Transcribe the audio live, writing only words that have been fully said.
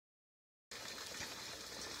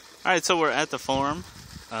Alright, so we're at the farm.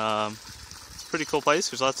 It's a pretty cool place.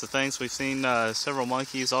 There's lots of things. We've seen several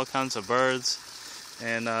monkeys, all kinds of birds,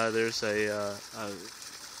 and there's I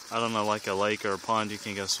don't know, like a lake or a pond you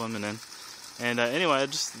can go swimming in. And anyway,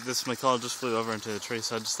 this macaw just flew over into the tree,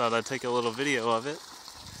 so I just thought I'd take a little video of it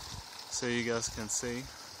so you guys can see.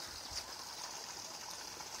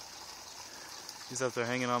 He's up there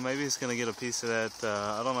hanging on. Maybe he's going to get a piece of that.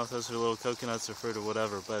 I don't know if those are little coconuts or fruit or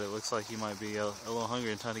whatever, but it looks like he might be a little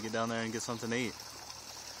hungry and trying to get down there and get something to eat.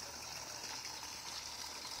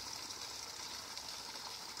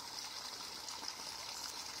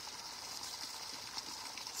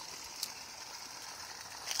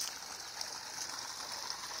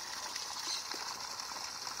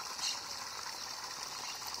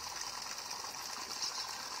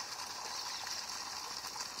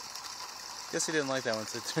 Guess he didn't like that one,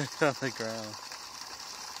 so he turned it on the ground.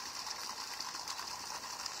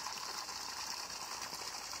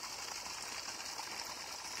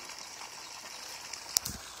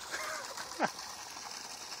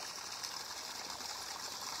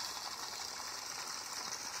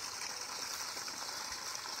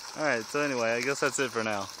 Alright, so anyway, I guess that's it for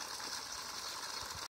now.